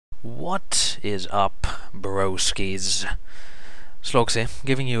What is up, broskies? Slogs here,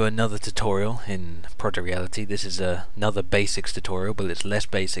 giving you another tutorial in Project Reality. This is another basics tutorial, but it's less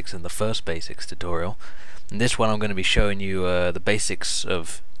basics than the first basics tutorial. In this one I'm going to be showing you the basics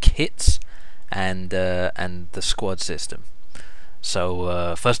of kits and the squad system.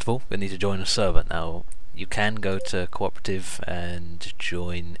 So first of all, we need to join a server. Now you can go to cooperative and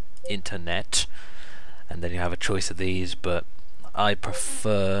join internet, and then you have a choice of these, but I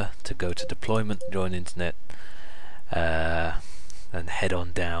prefer to go to deployment, join internet, and head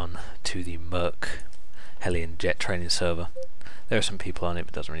on down to the Merc Hellion Jet training server. There are some people on it, but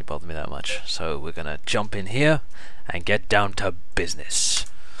it doesn't really bother me that much. So we're gonna jump in here and get down to business.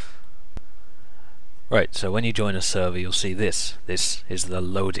 Right, so when you join a server, you'll see this. This is the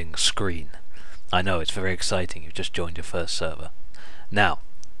loading screen. I know, it's very exciting. You've just joined your first server. Now,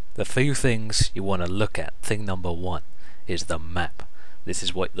 the few things you want to look at. Thing number one is the map. This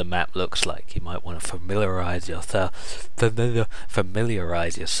is what the map looks like. You might want to familiarize yourself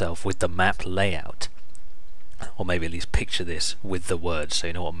with the map layout, or maybe at least picture this with the words so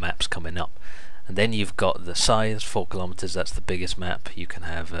you know what map's coming up. And then you've got the size, 4 kilometers. That's the biggest map. You can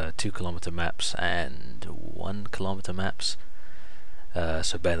have 2 kilometer maps and 1 kilometer maps,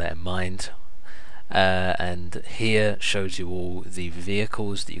 so bear that in mind. And here shows you all the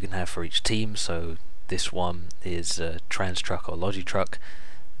vehicles that you can have for each team. So this one is a Trans Truck or Logi Truck.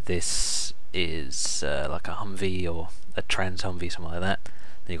 This is like a Humvee or a Trans Humvee, something like that.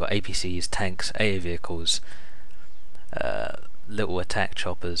 Then you've got APCs, tanks, AA vehicles, little attack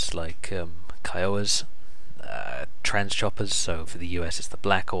choppers like Kiowas, Trans choppers, so for the US it's the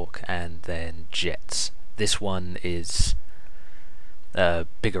Black Hawk, and then jets. This one is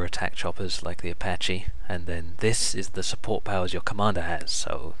bigger attack choppers like the Apache, and then this is the support powers your commander has.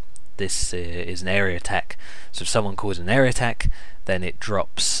 So this is an area attack. So if someone calls an area attack, then it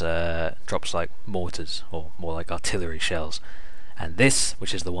drops like mortars, or more like artillery shells. And this,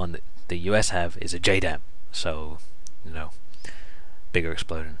 which is the one that the US have, is a JDAM. So, you know, bigger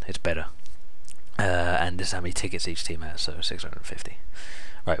explosion. It's better. And this is how many tickets each team has, so 650.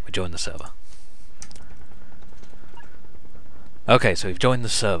 Right, we join the server. Okay, so we've joined the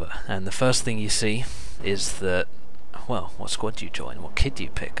server, and the first thing you see is that, well, what squad do you join? What kit do you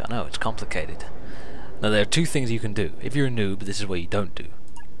pick? I know, it's complicated. Now there are two things you can do. If you're a noob, this is what you don't do.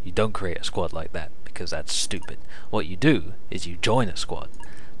 You don't create a squad like that, because that's stupid. What you do is you join a squad.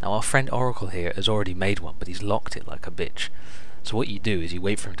 Now our friend Oracle here has already made one, but he's locked it like a bitch. So what you do is you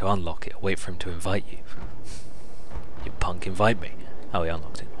wait for him to unlock it, or wait for him to invite you. You punk, invite me. Oh, he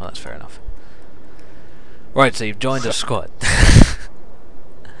unlocked it. Well, that's fair enough. Right, so you've joined a squad.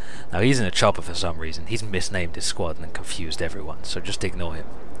 Now he's in a chopper for some reason. He's misnamed his squad and confused everyone, so just ignore him.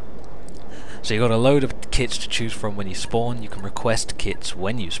 So you've got a load of kits to choose from when you spawn. You can request kits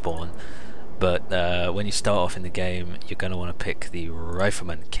when you spawn, but when you start off in the game, you're going to want to pick the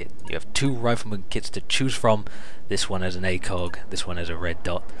Rifleman kit. You have 2 Rifleman kits to choose from. This one has an ACOG, this one has a red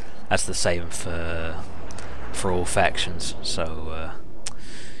dot. That's the same for all factions, so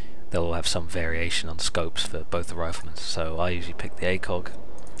they'll all have some variation on scopes for both the Riflemen. So I usually pick the ACOG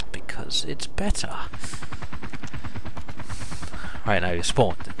because it's better. Right, now you're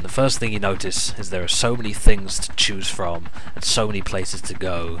spawned. And the first thing you notice is there are so many things to choose from and so many places to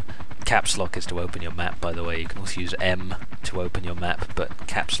go. Caps lock is to open your map, by the way. You can also use M to open your map, but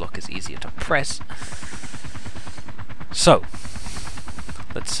caps lock is easier to press. So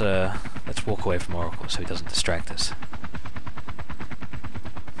let's walk away from Oracle so he doesn't distract us.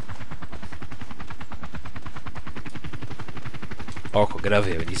 Oracle, get over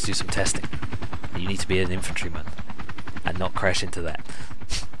here. We need to do some testing. You need to be an infantryman and not crash into that.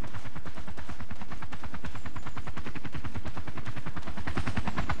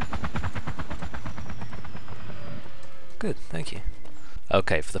 Good, thank you.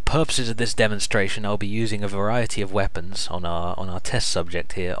 Okay, for the purposes of this demonstration, I'll be using a variety of weapons on our test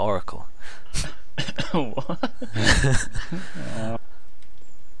subject here, Oracle. What?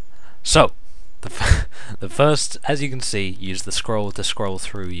 So, the first, as you can see, use the scroll to scroll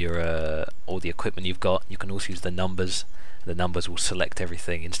through your all the equipment you've got. You can also use the numbers. The numbers will select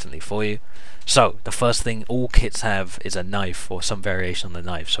everything instantly for you. So, the first thing all kits have is a knife or some variation on the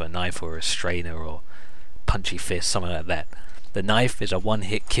knife. So a knife or a strainer or punchy fist, something like that. The knife is a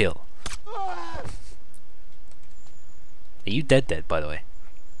one-hit kill. Are you dead, by the way?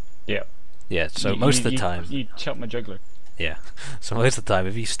 Yeah. Yeah, so most of the time... You chopped my juggler. Yeah. So most of the time,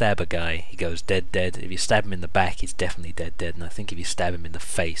 if you stab a guy, he goes dead. If you stab him in the back, he's definitely dead. And I think if you stab him in the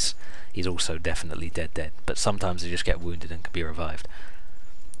face, he's also definitely dead. But sometimes they just get wounded and can be revived.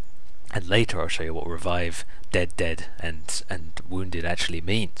 And later I'll show you what revive, dead, and wounded actually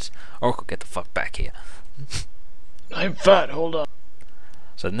means. Oracle, get the fuck back here. I'm fat, hold on.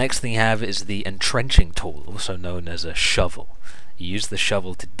 So the next thing you have is the entrenching tool, also known as a shovel. You use the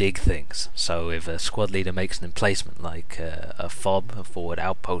shovel to dig things. So if a squad leader makes an emplacement like a FOB, a forward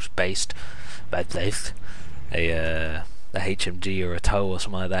outpost based, a HMG or a TOW or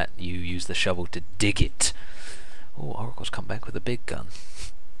something like that, you use the shovel to dig it. Oh, Oracle's come back with a big gun.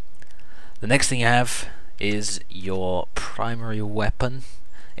 The next thing you have is your primary weapon.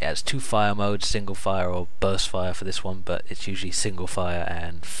 It has 2 fire modes, single fire or burst fire for this one, but it's usually single fire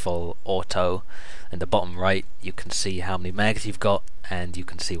and full auto. In the bottom right you can see how many mags you've got, and you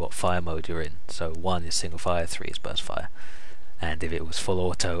can see what fire mode you're in. So 1 is single fire, 3 is burst fire, and if it was full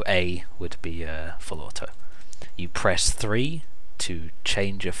auto, A would be full auto. You press 3 to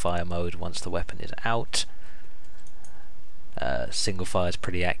change your fire mode once the weapon is out. Single fire is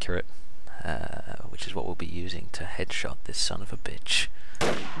pretty accurate, which is what we'll be using to headshot this son of a bitch.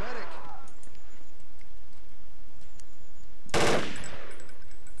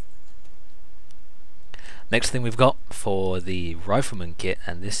 Next thing we've got for the rifleman kit,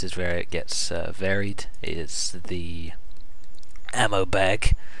 and this is where it gets varied, is the ammo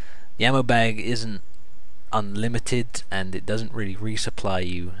bag. The ammo bag isn't unlimited and it doesn't really resupply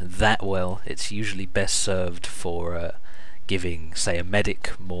you that well. It's usually best served for giving, say, a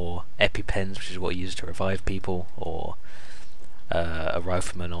medic more EpiPens, which is what you use to revive people, or a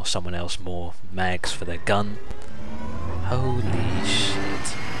rifleman or someone else more mags for their gun. Holy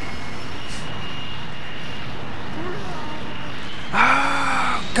shit.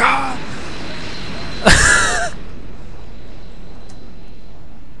 Oh god!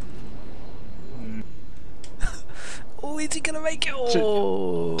 Oh, is he gonna make it?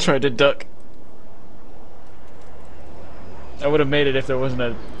 Oh! Try to duck. I would have made it if there wasn't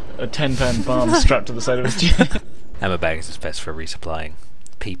a 10-pound bomb strapped to the side of his chest. Ammo bags is best for resupplying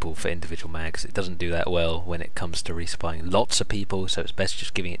people for individual mags. It doesn't do that well when it comes to resupplying lots of people, so it's best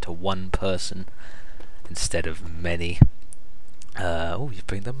just giving it to one person instead of many. Oh, you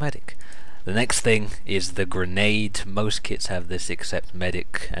bring the medic. The next thing is the grenade. Most kits have this except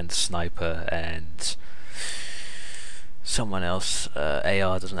medic and sniper and someone else.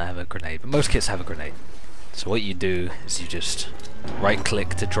 AR doesn't have a grenade, but most kits have a grenade. So what you do is you just right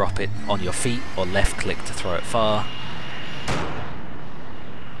click to drop it on your feet or left click to throw it far.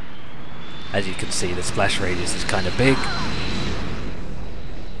 As you can see, the splash radius is kind of big.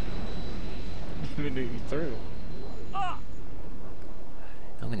 Even through. I'm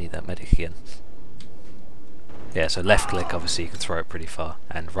gonna need that medic again. Yeah, so left click obviously you can throw it pretty far,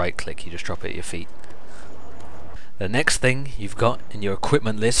 and right click you just drop it at your feet. The next thing you've got in your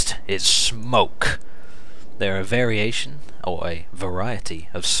equipment list is smoke. There are a variation, or a variety,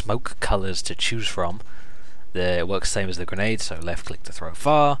 of smoke colours to choose from. It works the same as the grenade, so left click to throw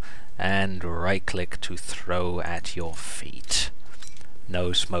far, and right click to throw at your feet.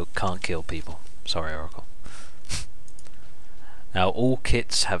 No smoke can't kill people. Sorry, Oracle. Now all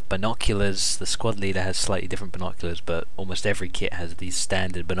kits have binoculars. The squad leader has slightly different binoculars, but almost every kit has these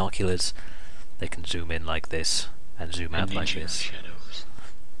standard binoculars. They can zoom in like this, and zoom out like this. Shadows.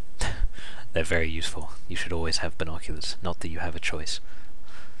 They're very useful. You should always have binoculars, not that you have a choice.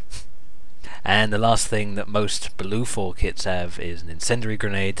 And the last thing that most Blue 4 kits have is an incendiary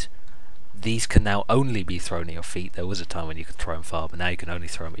grenade. These can now only be thrown at your feet. There was a time when you could throw them far, but now you can only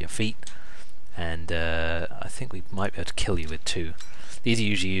throw them at your feet. And I think we might be able to kill you with 2. These are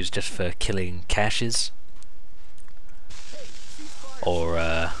usually used just for killing caches,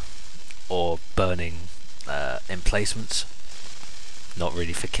 or burning emplacements. Not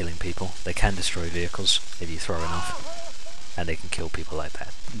really for killing people. They can destroy vehicles if you throw enough, and they can kill people like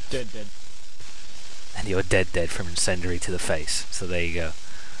that. Dead. And you're dead from incendiary to the face. So there you go.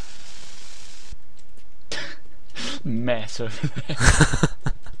 Mess over there.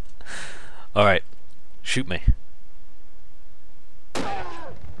 Alright, shoot me.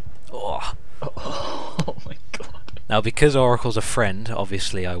 Oh. Oh my god. Now because Oracle's a friend,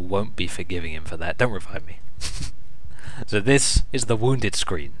 obviously I won't be forgiving him for that. Don't revive me. So this is the wounded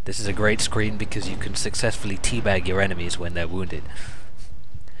screen. This is a great screen because you can successfully teabag your enemies when they're wounded.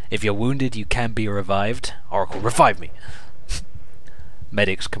 If you're wounded, you can be revived. Oracle, revive me!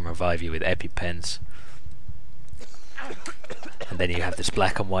 Medics can revive you with EpiPens. And then you have this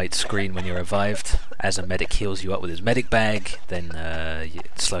black and white screen when you're revived. As a medic heals you up with his medic bag, then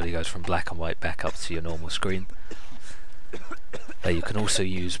it slowly goes from black and white back up to your normal screen. You can also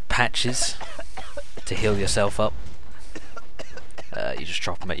use patches to heal yourself up. You just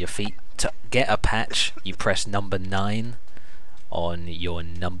drop them at your feet. To get a patch, you press number 9 on your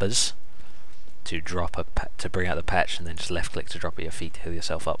numbers, to drop to bring out the patch, and then just left click to drop at your feet to heal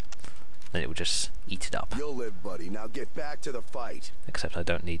yourself up. Then it will just eat it up. You'll live, buddy. Now get back to the fight. Except I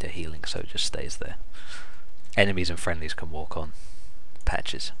don't need a healing, so it just stays there. Enemies and friendlies can walk on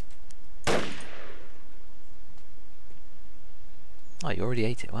patches. Oh, you already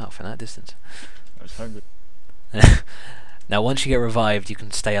ate it. Wow, from that distance. I was hungry. Now, once you get revived, you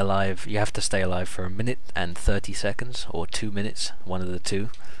can stay alive. You have to stay alive for 1 minute and 30 seconds, or 2 minutes, one of the two,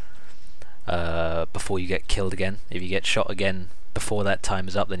 before you get killed again. If you get shot again before that time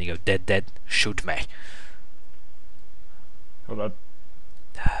is up, then you go dead, dead, shoot me. Hold on.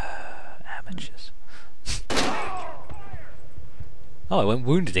 Amateurs. Oh, I went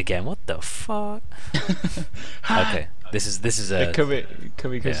wounded again. What the fuck? Okay, this is a. It could be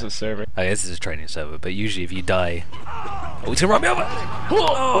because of the server. Okay, this is a training server, but usually if you die, oh, he's gonna run me over.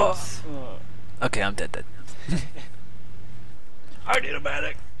 Oh. Okay, I'm dead. I need a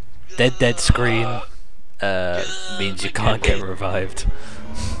medic. Dead screen means you can't get revived.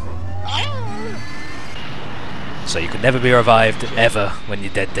 So you can never be revived ever when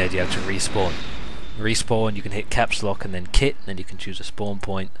you're dead. You have to respawn. Respawn, you can hit caps lock and then kit, and then you can choose a spawn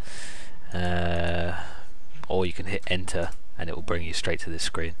point, or you can hit enter and it will bring you straight to this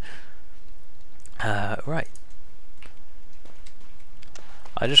screen. Right.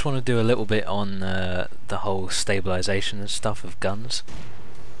 I just want to do a little bit on the whole stabilization and stuff of guns.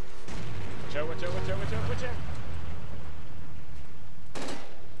 Watch out.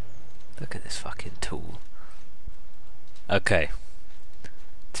 Look at this fucking tool. Okay.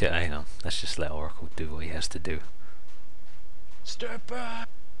 Hang on, let's just let Oracle do what he has to do. Step back.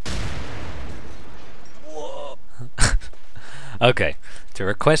 Whoa. Okay, to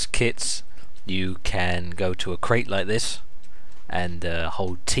request kits, you can go to a crate like this and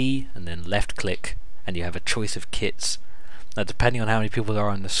hold T and then left click, and you have a choice of kits. Now, depending on how many people there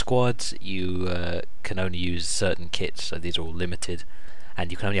are in the squads, you can only use certain kits, so these are all limited,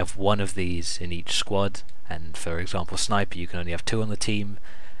 and you can only have one of these in each squad. And for example, sniper, you can only have 2 on the team.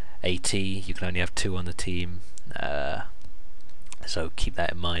 AT, you can only have 2 on the team, so keep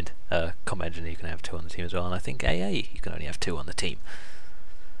that in mind. Combat engineer, you can have 2 on the team as well, and I think AA, you can only have 2 on the team.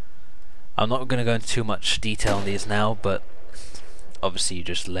 I'm not going to go into too much detail on these now, but obviously you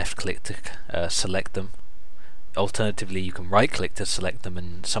just left click to select them. Alternatively, you can right click to select them,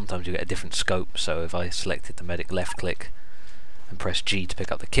 and sometimes you get a different scope. So if I selected the medic, left click and press G to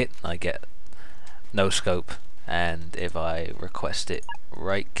pick up the kit, I get no scope. And if I request it,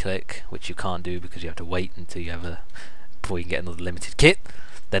 right click, which you can't do because you have to wait until you have before you can get another limited kit,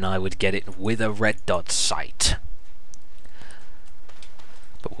 then I would get it with a red dot sight.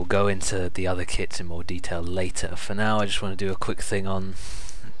 But we'll go into the other kits in more detail later. For now, I just want to do a quick thing on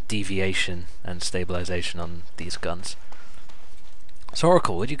deviation and stabilization on these guns. So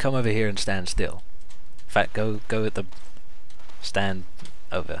Oracle, would you come over here and stand still? In fact, go at the stand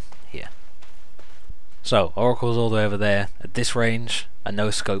over here. So, Oracle's all the way over there. At this range, a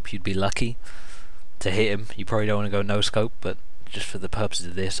no-scope, you'd be lucky to hit him. You probably don't want to go no-scope, but just for the purposes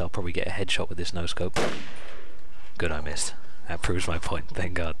of this, I'll probably get a headshot with this no-scope. Good, I missed. That proves my point,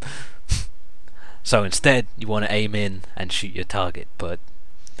 thank God. So instead, you want to aim in and shoot your target, but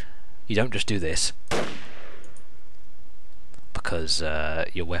you don't just do this, because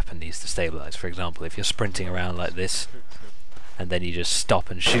your weapon needs to stabilize. For example, if you're sprinting around like this, and then you just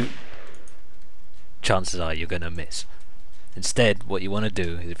stop and shoot, chances are you're going to miss. Instead, what you want to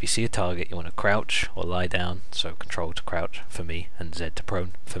do is, if you see a target, you want to crouch or lie down, so control to crouch for me and Z to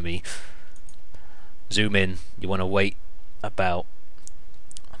prone for me. Zoom in, you want to wait about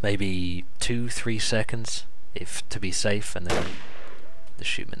maybe 2-3 seconds if to be safe, and then just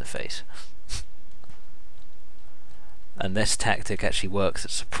shoot him in the face. And this tactic actually works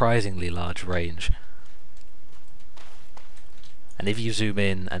at surprisingly large range. And if you zoom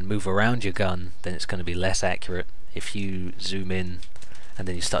in and move around your gun, then it's going to be less accurate. If you zoom in and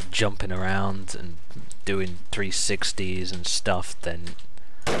then you start jumping around and doing 360s and stuff, then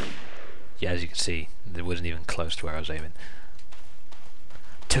yeah, as you can see, it wasn't even close to where I was aiming.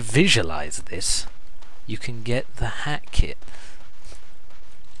 To visualize this, you can get the hat kit.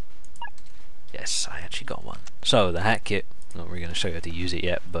 Yes, I actually got one. So the hat kit, I'm not really going to show you how to use it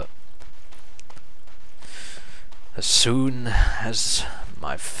yet, but as soon as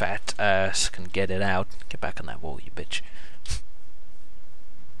my fat ass can get it out, get back on that wall, you bitch.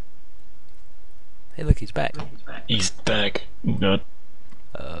 Hey, look, he's back. He's back. Good.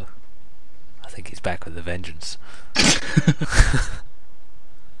 I think he's back with a vengeance.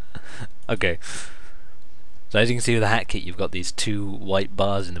 Okay. So as you can see with the hat kit, you've got these 2 white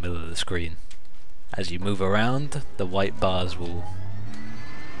bars in the middle of the screen. As you move around, the white bars will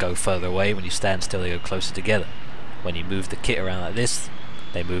go further away. When you stand still, they go closer together. When you move the kit around like this,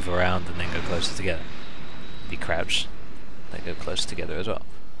 they move around and then go closer together. If you crouch, they go closer together as well.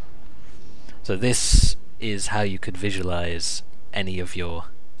 So this is how you could visualize any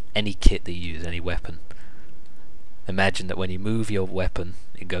kit that you use, any weapon. Imagine that when you move your weapon,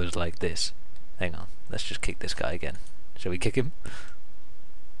 it goes like this. Hang on, let's just kick this guy again. Shall we kick him?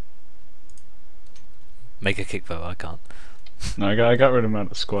 Make a kick vote, I can't. No, I got rid of him out of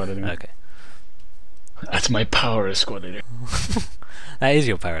the squad anyway. Okay. That's my power as squad leader. That is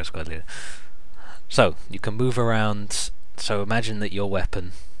your power squad leader. So, you can move around. So imagine that your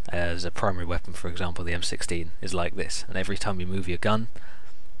weapon, as a primary weapon, for example, the M16, is like this. And every time you move your gun,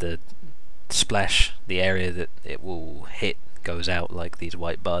 the splash, the area that it will hit, goes out like these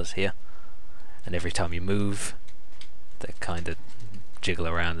white bars here. And every time you move, they kind of jiggle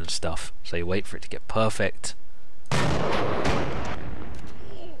around and stuff. So you wait for it to get perfect.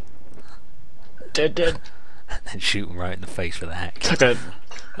 Dead. And then shoot him right in the face with a hack. Took a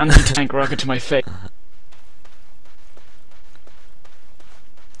anti-tank rocket to my face.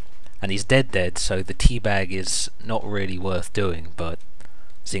 And he's dead, so the teabag is not really worth doing, but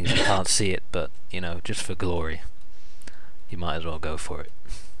seeing as you can't see it, but, you know, just for glory, you might as well go for it.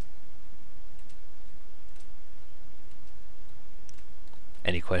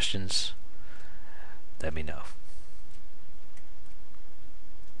 Any questions? Let me know.